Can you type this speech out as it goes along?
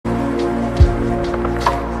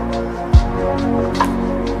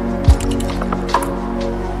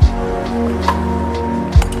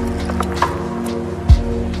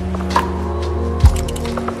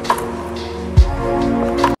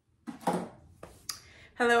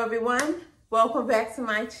Hello everyone, welcome back to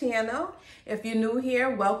my channel. If you're new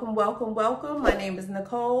here, welcome, welcome, welcome. My name is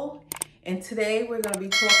Nicole and today we're going to be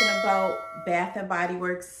talking about Bath & Body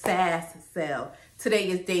Works SAS sale. Today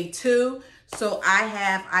is day 2, so I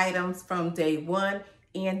have items from day 1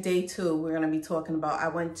 and day 2 we're going to be talking about. I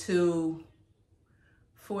went to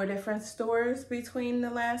 4 different stores between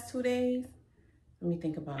the last 2 days. Let me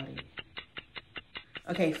think about it.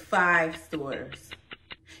 Okay, 5 stores.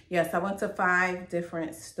 Yes, I went to 5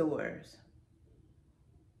 different stores.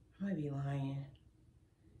 I might be lying.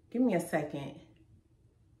 Give me a second.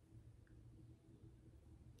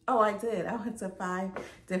 Oh, I did. I went to 5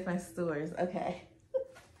 different stores. Okay.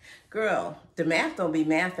 Girl, the math don't be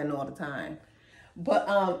mathing all the time. But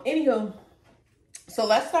anywho, so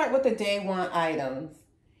let's start with the day 1 items.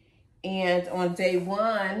 And on day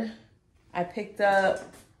 1, I picked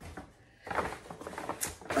up...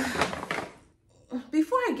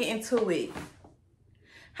 Before I get into it,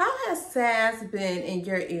 how has SAS been in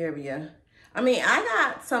your area? I mean, I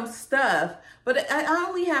got some stuff, but I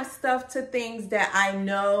only have stuff to things that I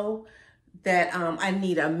know that I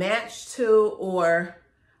need a match to, or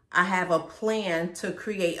I have a plan to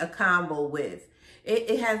create a combo with.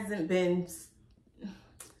 It hasn't been,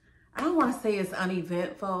 I don't want to say it's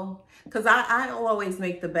uneventful, because I always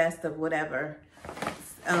make the best of whatever.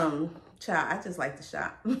 Child, I just like to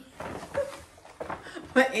shop.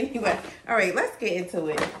 But anyway, all right, let's get into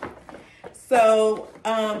it. So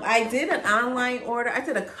I did an online order. I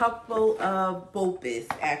did a couple of BOPIS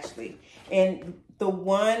actually. And the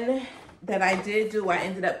one that I did do, I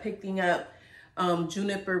ended up picking up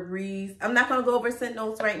Juniper Breeze. I'm not going to go over scent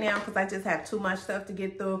notes right now because I just have too much stuff to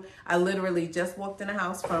get through. I literally just walked in the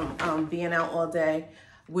house from being out all day.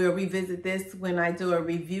 We'll revisit this when I do a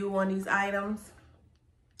review on these items.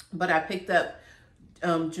 But I picked up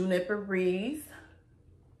Juniper Breeze.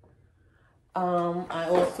 I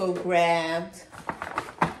also grabbed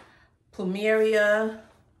Plumeria.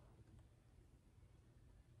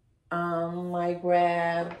 I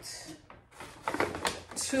grabbed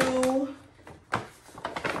 2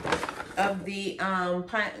 of the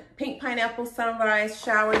Pink Pineapple Sunrise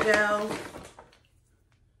Shower Gels.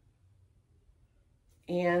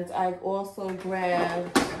 And I also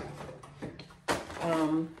grabbed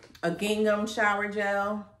a gingham shower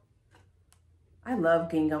gel. I love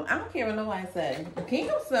gingham. I don't care what I say.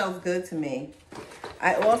 Gingham smells good to me.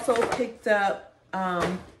 I also picked up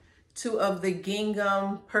 2 of the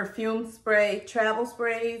gingham perfume spray, travel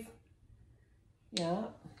sprays. Yeah,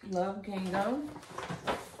 love gingham.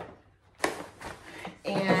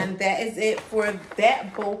 And that is it for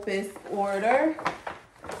that BOPIS order.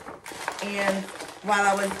 And while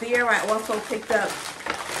I was there, I also picked up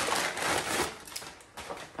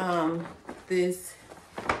this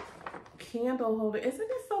candle holder. Isn't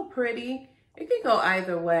it so pretty? It can go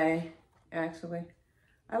either way, actually.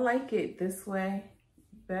 I like it this way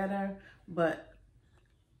better, but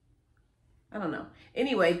I don't know.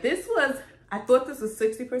 Anyway, this was, I thought this was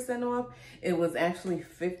 60% off. It was actually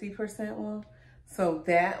 50% off. So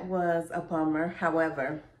that was a bummer.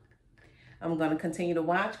 However, I'm going to continue to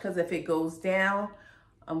watch because if it goes down,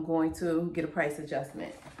 I'm going to get a price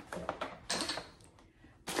adjustment.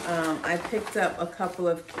 I picked up a couple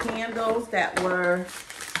of candles that were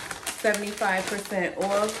 75%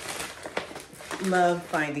 off. Love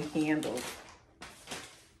finding candles.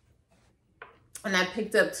 And I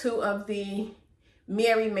picked up 2 of the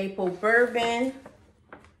Mary Maple Bourbon.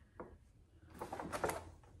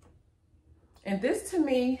 And this to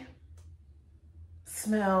me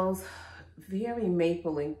smells very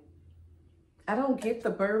mapley. I don't get the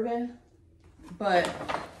bourbon, but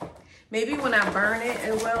maybe when I burn it,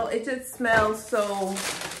 it will. It just smells so,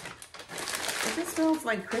 it just smells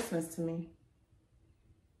like Christmas to me.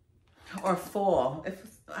 Or fall.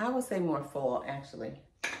 I would say more fall, actually.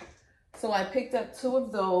 So I picked up 2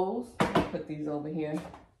 of those. Put these over here.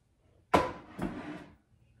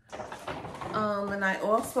 And I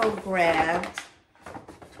also grabbed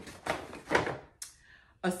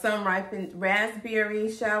a sun-ripened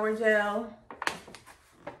raspberry shower gel.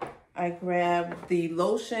 I grabbed the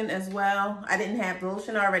lotion as well. I didn't have the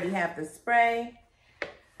lotion, I already have the spray.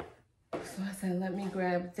 So I said, let me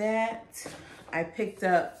grab that. I picked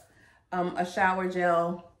up a shower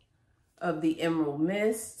gel of the Emerald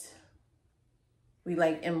Mist. We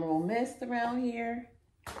like Emerald Mist around here.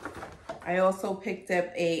 I also picked up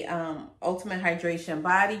a Ultimate Hydration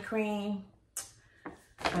Body Cream.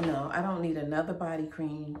 I know, I don't need another body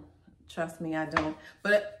cream. Trust me, I don't.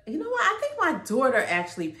 But you know what? I think my daughter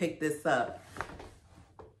actually picked this up.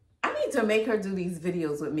 I need to make her do these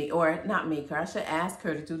videos with me. Or not make her. I should ask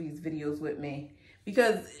her to do these videos with me.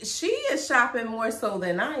 because she is shopping more so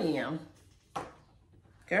than I am.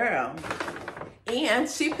 Girl. And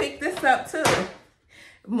she picked this up too.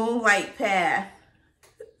 Moonlight Path.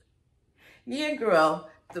 Yeah, girl.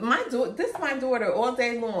 This is my daughter all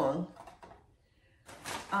day long.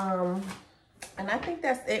 And I think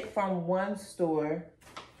that's it from one store.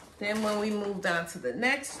 Then when we moved on to the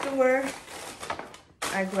next store,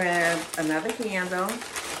 I grabbed another candle.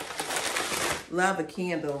 Love a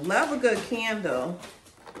candle. Love a good candle.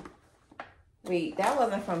 Wait, that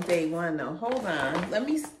wasn't from day one though. Hold on. Let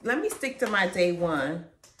me stick to my day one.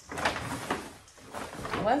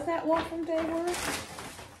 Was that one from day one?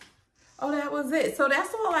 Oh, that was it. So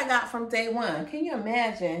that's all I got from day one. Can you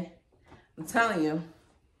imagine? I'm telling you.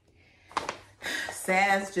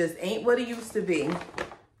 SAS just ain't what it used to be.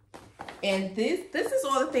 And this is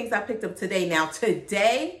all the things I picked up today. Now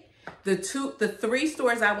today, the 3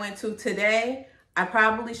 stores I went to today, I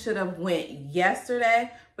probably should have went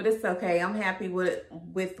yesterday, but it's okay. I'm happy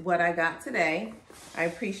with what I got today. I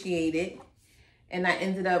appreciate it. And I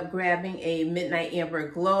ended up grabbing a Midnight Amber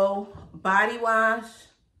Glow body wash.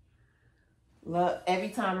 Look, every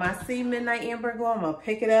time I see Midnight Amber Glow, I'm gonna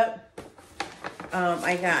pick it up.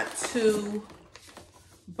 I got 2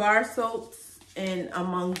 bar soaps in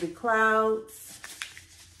Among the Clouds.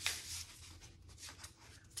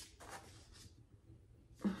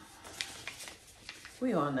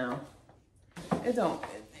 We all know.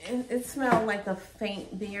 It smells like a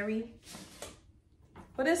faint berry.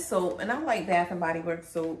 But it's soap, and I like Bath & Body Works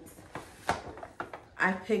soaps.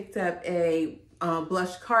 I picked up a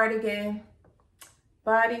blush cardigan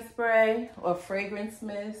body spray or fragrance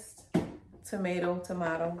mist, tomato.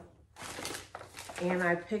 And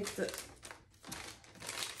I picked up,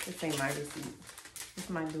 this ain't my receipt, it's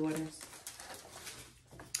my daughter's.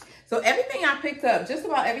 So everything I picked up, just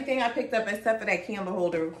about everything I picked up except for that candle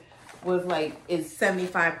holder is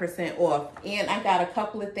 75% off. And I got a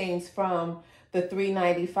couple of things from the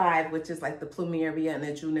 $3.95, which is like the Plumeria and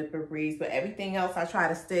the Juniper Breeze. But everything else, I try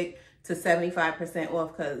to stick to 75%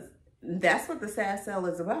 off because that's what the SAS sale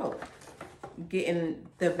is about. Getting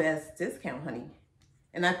the best discount, honey.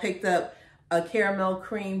 And I picked up a caramel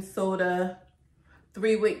cream soda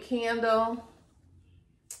 3-wick candle.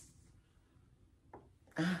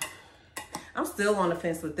 I'm still on the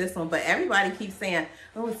fence with this one, but everybody keeps saying,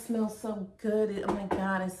 oh, it smells so good. Oh my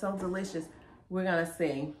God, it's so delicious. We're gonna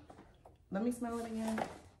see. Let me smell it again.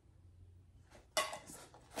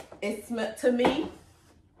 It smells, to me,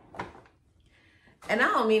 and I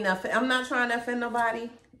don't mean nothing. I'm not trying to offend nobody,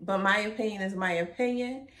 but my opinion is my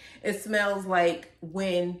opinion. It smells like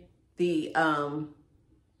when the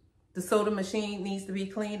soda machine needs to be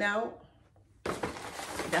cleaned out.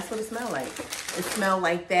 That's what it smells like. It smells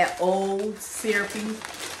like that old syrupy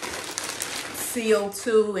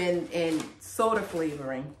CO2 and soda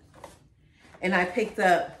flavoring. And I picked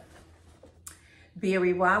up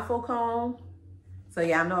berry waffle cone. So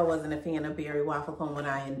yeah, I know I wasn't a fan of berry waffle cone when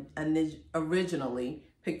I originally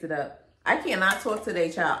picked it up. I cannot talk today,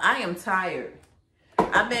 child. I am tired.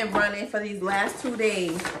 I've been running for these last 2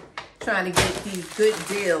 days trying to get these good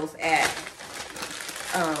deals at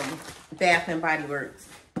Bath & Body Works.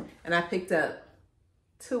 And I picked up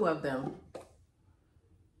 2 of them.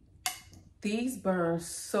 These burn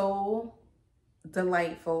so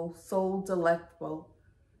delightful, so delectable.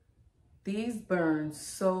 These burn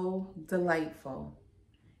so delightful.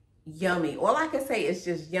 Yummy. All I can say is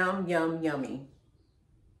just yum, yum, yummy.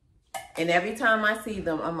 And every time I see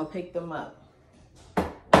them, I'm going to pick them up.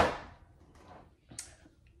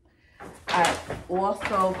 I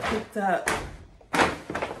also picked up, I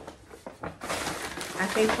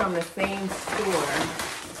think from the same store.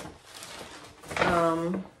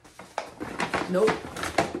 Nope.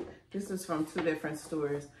 This is from 2 different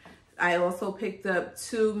stores. I also picked up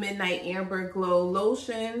 2 Midnight Amber Glow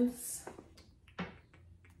lotions.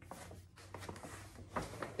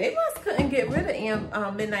 They must couldn't get rid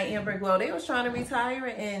of Midnight Amber Glow. They was trying to retire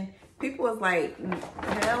it, and people was like,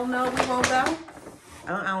 hell no, we won't go.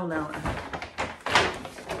 I don't know.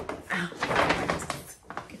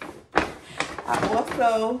 I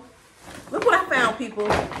also, look what I found, people.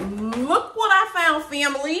 Look what I found,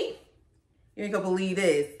 family. You ain't gonna believe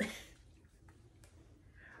this.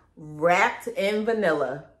 Wrapped in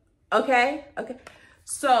vanilla. Okay? Okay.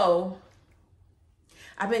 So,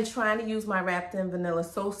 I've been trying to use my wrapped in vanilla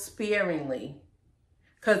so sparingly.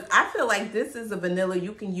 Because I feel like this is a vanilla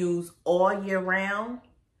you can use all year round.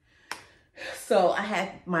 So, I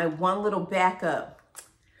had my one little backup.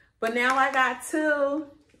 But now I got 2.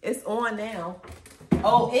 It's on now.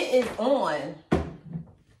 Oh, it is on.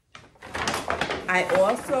 I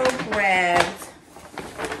also grabbed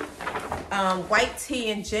white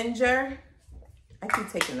tea and ginger. I keep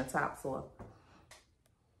taking the tops off.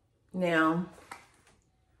 Now,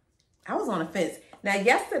 I was on the fence. Now,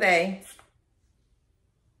 yesterday,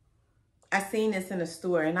 I seen this in the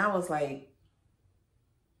store and I was like,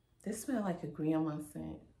 this smells like a grandma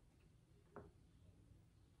scent.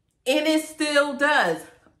 And it still does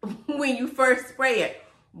when you first spray it.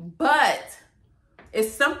 But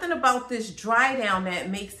it's something about this dry down that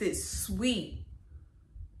makes it sweet.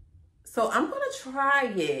 So I'm going to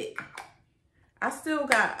try it. I still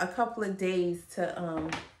got a couple of days to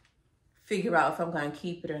figure out if I'm going to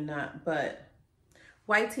keep it or not. But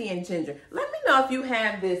white tea and ginger. Let me know if you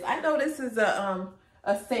have this. I know this is a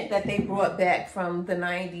scent that they brought back from the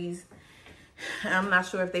 90s. I'm not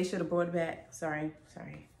sure if they should have brought it back. Sorry.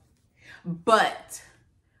 But,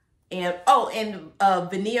 and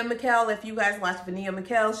Vania Mikkel, if you guys watch Vania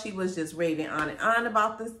Mikkel, she was just raving on and on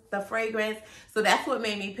about the fragrance. So that's what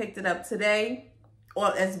made me pick it up today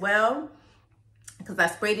or as well. Because I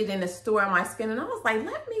sprayed it in the store on my skin and I was like,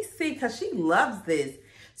 let me see, because she loves this.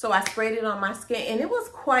 So I sprayed it on my skin and it was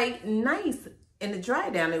quite nice in the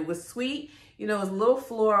dry down. It was sweet, you know, it was a little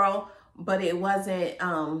floral, but it wasn't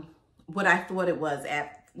what I thought it was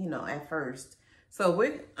at first. So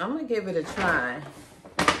I'm gonna give it a try.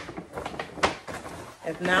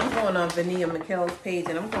 If not, I'm going on Vania Mikkel's page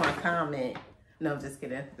and I'm going to comment. No, just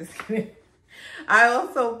kidding. I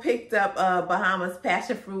also picked up Bahamas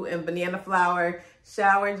passion fruit and banana flower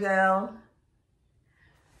shower gel.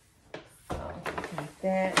 So, like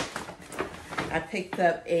that. I picked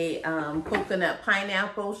up a coconut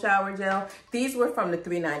pineapple shower gel. These were from the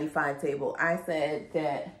 $3.95 table. I said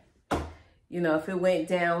that, you know, if it went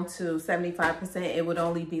down to 75%, it would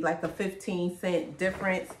only be like a 15-cent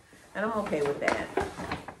difference. And I'm okay with that.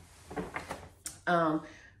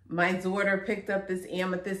 My daughter picked up this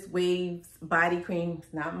Amethyst Waves body cream.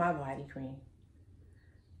 It's not my body cream.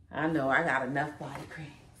 I know I got enough body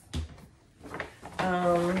creams.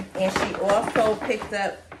 And she also picked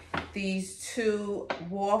up these 2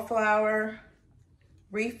 wallflower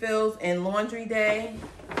refills in Laundry Day.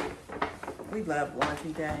 We love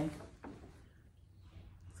Laundry Day.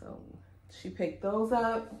 So she picked those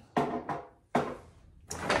up.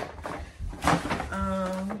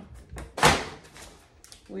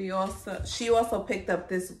 She also picked up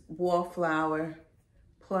this wallflower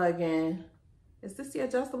plug-in. Is this the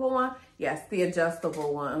adjustable one? Yes, the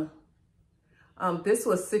adjustable one. This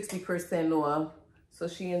was 60% off, so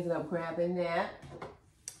she ended up grabbing that.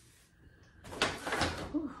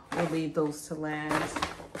 We'll leave those to last.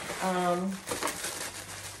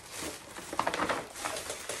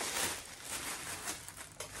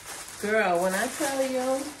 Girl, when I tell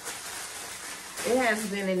you, it has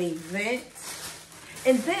been an event.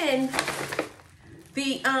 And then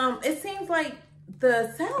it seems like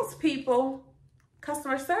the salespeople,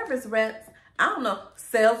 customer service reps, I don't know,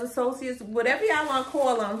 sales associates, whatever y'all want to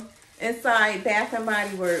call them, inside Bath and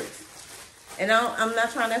Body Works. And I'm not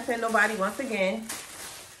trying to offend nobody once again.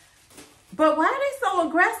 But why are they so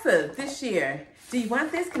aggressive this year? Do you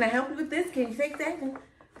want this? Can I help you with this? Can you take that?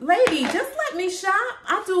 Lady, just let me shop.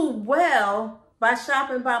 I do well by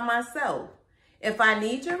shopping by myself. If I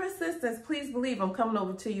need your assistance, please believe I'm coming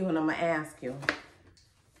over to you and I'm going to ask you.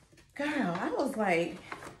 Girl, I was like,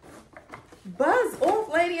 buzz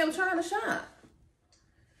off, lady, I'm trying to shop.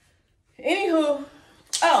 Anywho,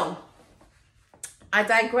 I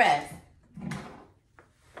digress.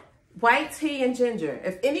 White tea and ginger.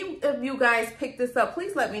 If any of you guys pick this up,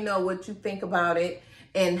 please let me know what you think about it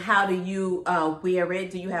and how do you wear it.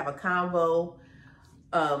 Do you have a combo?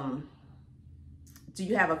 Do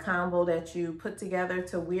you have a combo that you put together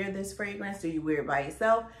to wear this fragrance? Do you wear it by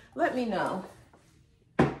yourself? Let me know.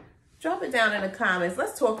 Drop it down in the comments.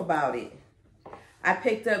 Let's talk about it. I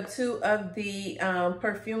picked up 2 of the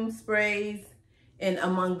perfume sprays in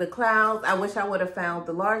Among the Clouds. I wish I would have found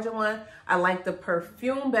the larger one. I like the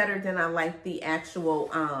perfume better than I like the actual,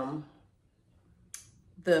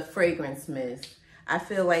 the fragrance mist. I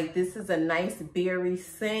feel like this is a nice berry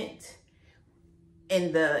scent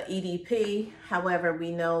in the EDP. However,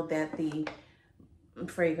 we know that the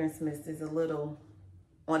fragrance mist is a little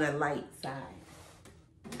on a light side.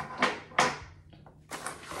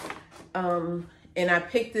 And I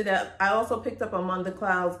picked it up. I also picked up Among the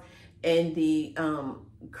Clouds and the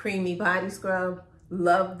creamy body scrub.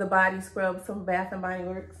 Love the body scrub from Bath and Body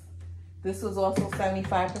Works. This was also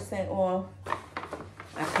 75% off.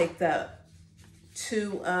 I picked up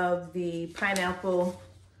 2 of the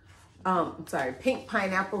pink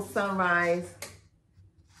pineapple sunrise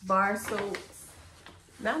bar soaps.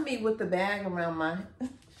 Not me with the bag around my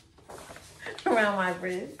around my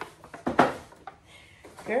wrist.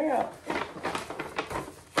 Girl,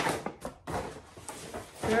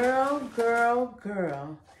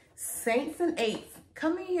 Girl. Saints and eights.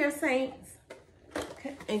 Come in here, saints.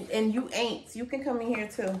 And you ain'ts, you can come in here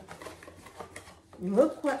too.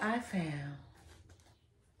 Look what I found.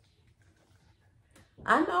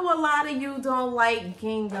 I know a lot of you don't like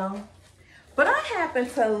gingham, but I happen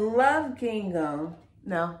to love gingham.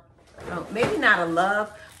 No, maybe not a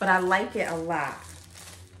love, but I like it a lot.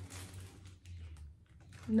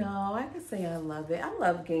 No, I can say I love it. I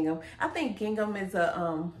love gingham. I think gingham is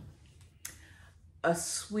a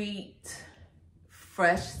sweet,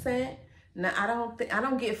 fresh scent. Now I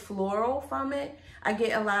don't get floral from it. I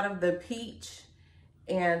get a lot of the peach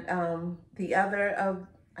and the other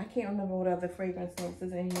I can't remember what other fragrance notes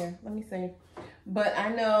is in here. Let me see. But I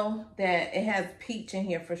know that it has peach in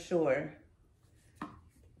here for sure.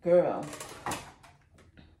 Girl.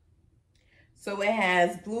 So it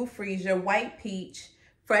has blue freesia, white peach,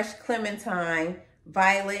 fresh clementine,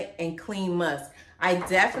 violet, and clean musk. I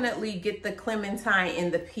definitely get the clementine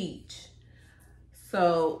and the peach.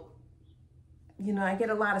 So, you know, I get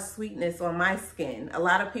a lot of sweetness on my skin. A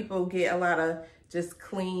lot of people get a lot of just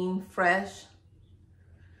clean, fresh.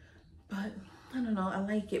 But I don't know, I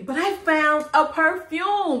like it. But I found a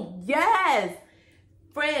perfume. Yes.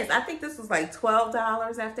 Friends, I think this was like $12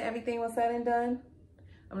 after everything was said and done.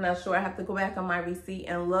 I'm not sure. I have to go back on my receipt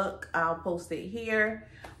and look. I'll post it here.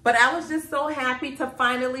 But I was just so happy to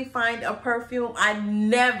finally find a perfume. I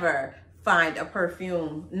never find a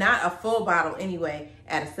perfume, not a full bottle anyway,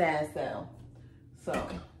 at a SAS sale. So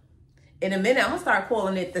in a minute, I'm going to start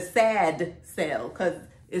calling it the sad sale because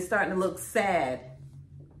it's starting to look sad.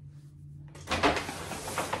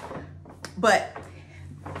 But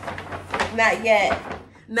not yet.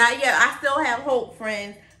 Not yet. I still have hope,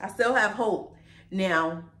 friends. I still have hope.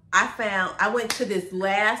 Now, I went to this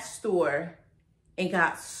last store and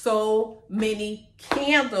got so many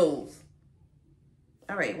candles.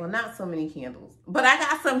 All right, well, not so many candles, but I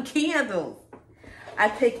got some candles. I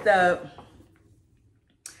picked up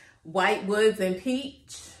White Woods and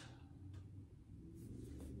Peach.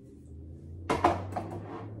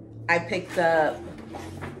 I picked up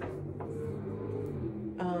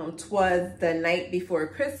 'Twas the Night Before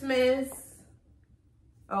Christmas.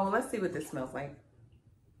 Oh, let's see what this smells like.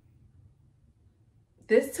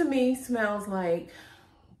 This to me smells like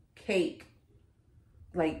cake,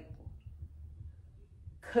 like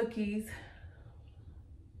cookies,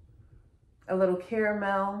 a little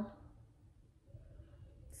caramel,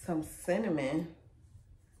 some cinnamon.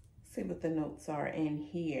 Let's see what the notes are in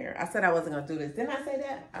here. I said I wasn't gonna do this. Didn't I say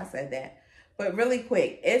that? I said that. But really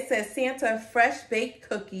quick, it says Santa fresh baked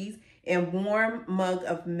cookies and warm mug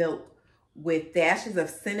of milk with dashes of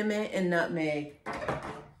cinnamon and nutmeg.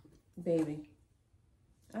 Baby,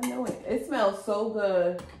 I know it. It smells so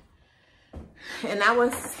good. And I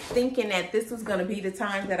was thinking that this was going to be the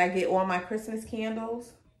time that I get all my Christmas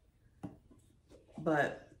candles.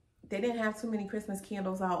 But they didn't have too many Christmas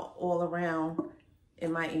candles out all around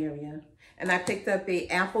in my area. And I picked up a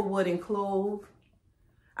applewood and clove.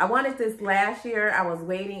 I wanted this last year. I was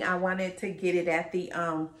waiting. I wanted to get it at the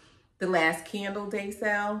last candle day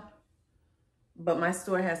sale. But my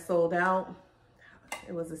store has sold out.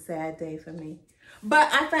 It was a sad day for me.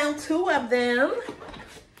 But I found 2 of them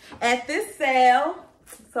at this sale.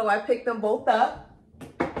 So I picked them both up.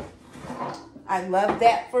 I love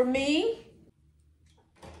that for me.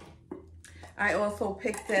 I also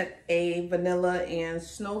picked up a vanilla and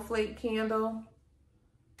snowflake candle.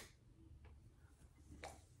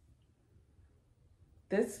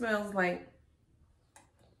 This smells like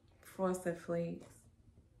Frosted Flakes,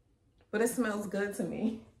 but it smells good to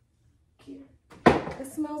me. It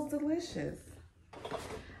smells delicious.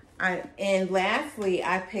 And lastly,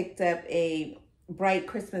 I picked up a Bright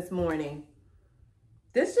Christmas Morning.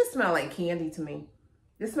 This just smells like candy to me.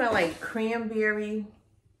 This smells like cranberry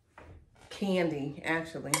candy,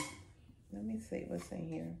 actually. Let me see what's in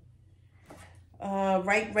here.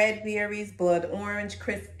 Ripe red berries, blood orange,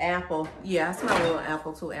 crisp apple. Yeah, I smell a little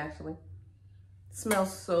apple too, actually.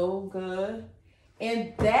 Smells so good.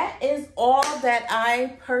 And that is all that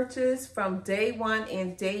I purchased from day 1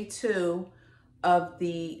 and day 2 of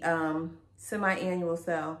the semi-annual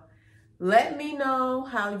sale. Let me know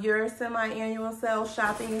how your semi-annual sale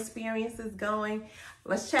shopping experience is going.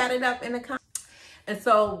 Let's chat it up in the comments. And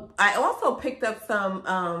so I also picked up some,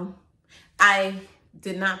 I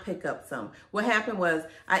did not pick up some. What happened was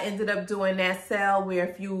I ended up doing that sale where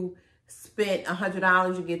if you spent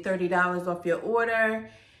 $100, you get $30 off your order.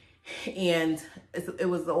 And it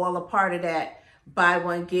was all a part of that buy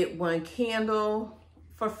one, get one candle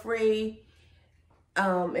for free.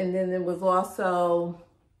 And then there was also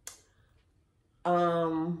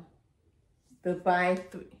The buy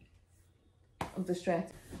 3. I'm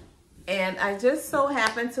distracted. And I just so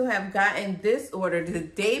happened to have gotten this order the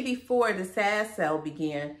day before the SAS sale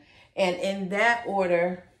began. And in that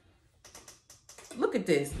order, look at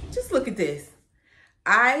this. Just look at this.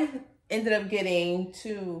 I ended up getting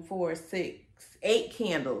 2, 4, 6, 8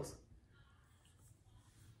 candles.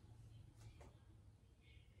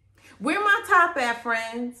 Where my top at,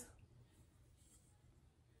 friends?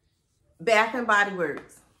 Bath and Body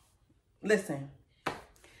Works. Listen.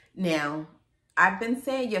 Now, I've been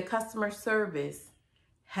saying your customer service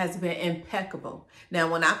has been impeccable.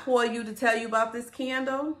 Now, when I call you to tell you about this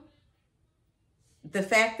candle, the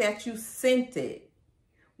fact that you sent it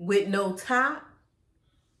with no top,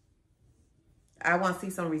 I want to see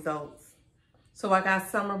some results. So I got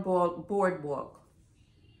Summer Boardwalk.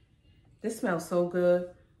 This smells so good.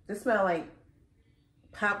 This smells like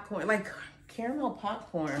popcorn, like caramel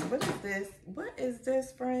popcorn. What is this? What is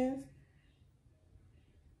this, friends?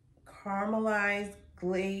 Caramel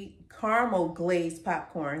glazed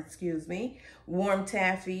popcorn, excuse me. Warm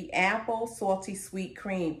taffy, apple, salty sweet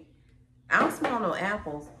cream. I don't smell no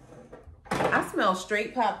apples. I smell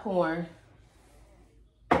straight popcorn.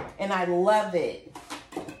 And I love it.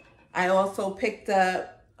 I also picked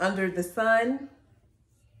up Under the Sun.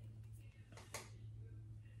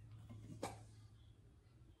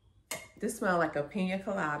 This smells like a pina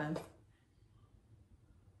colada.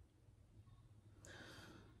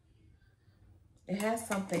 It has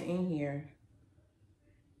something in here.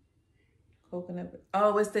 Coconut.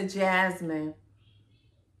 Oh, it's the jasmine.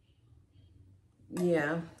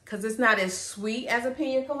 Yeah, because it's not as sweet as a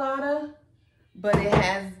pina colada, but it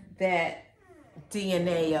has that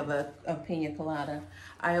DNA of a pina colada.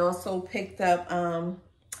 I also picked up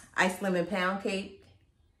Ice Lemon Pound Cake.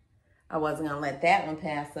 I wasn't going to let that one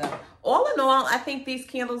pass up. All in all, I think these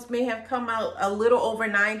candles may have come out a little over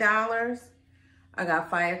 $9. I got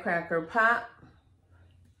Firecracker Pop.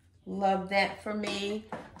 Love that for me.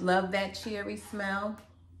 Love that cherry smell.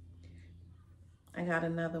 I got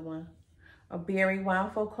another one. A berry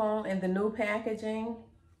waffle cone in the new packaging.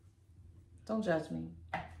 Don't judge me.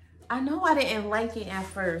 I know I didn't like it at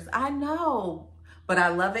first. I know. But I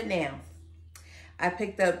love it now. I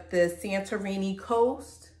picked up the Santorini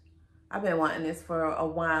Coast. I've been wanting this for a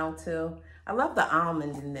while too. I love the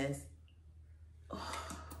almond in this.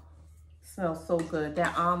 Oh, smells so good.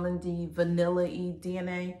 That almondy, vanilla-y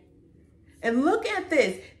DNA. And look at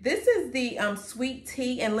this. This is the sweet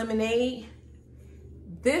tea and lemonade.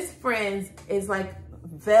 This, friends, is like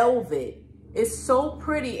velvet. It's so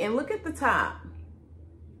pretty. And look at the top.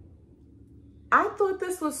 I thought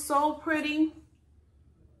this was so pretty.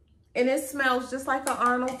 And it smells just like an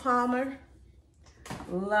Arnold Palmer.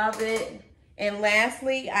 Love it. And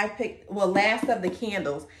lastly, I picked, well, last of the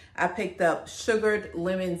candles, I picked up Sugared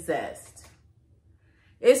Lemon Zest.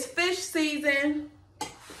 It's fish season.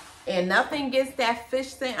 And nothing gets that fish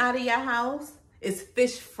scent out of your house. It's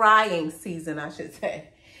fish frying season, I should say.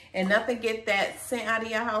 And nothing gets that scent out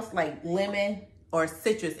of your house like lemon or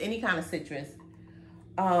citrus, any kind of citrus.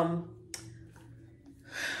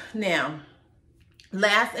 Now,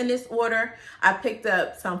 last in this order, I picked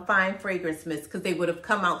up some fine fragrance mists because they would have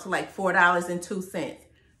come out to like $4.02.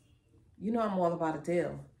 You know I'm all about a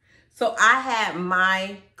deal. So I had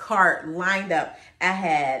my cart lined up. I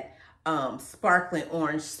had sparkling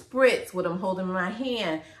orange spritz, what I'm holding in my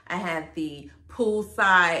hand. I had the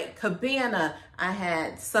poolside cabana. I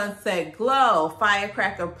had sunset glow,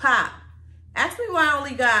 firecracker pop. Ask me why I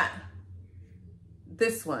only got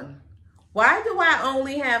this one. Why do I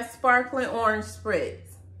only have sparkling orange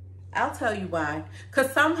spritz? I'll tell you why.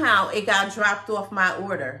 Because somehow it got dropped off my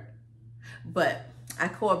order. But I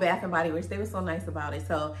called Bath and Body Works. They were so nice about it.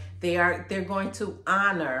 So they're going to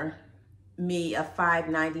honor me a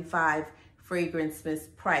 $5.95 fragrance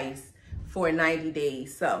mist price for 90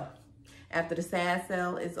 days. So after the SAS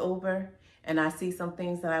sale is over and I see some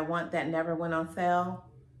things that I want that never went on sale,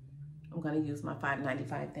 I'm going to use my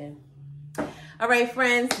 $5.95 then. All right,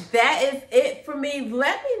 friends, that is it for me.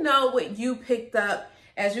 Let me know what you picked up.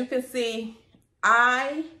 As you can see,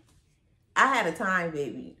 I had a time,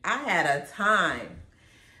 baby. I had a time.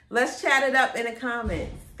 Let's chat it up in the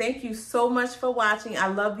comments. Thank you so much for watching. I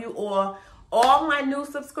love you all. All my new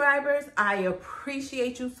subscribers, I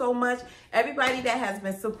appreciate you so much. Everybody that has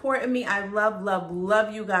been supporting me, I love, love,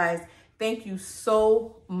 love you guys. Thank you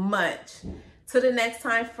so much. Till the next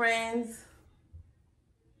time, friends.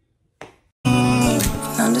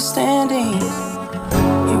 Understanding,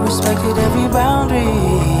 you respected every boundary.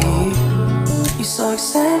 You so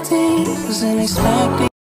accepting, wasn't expecting.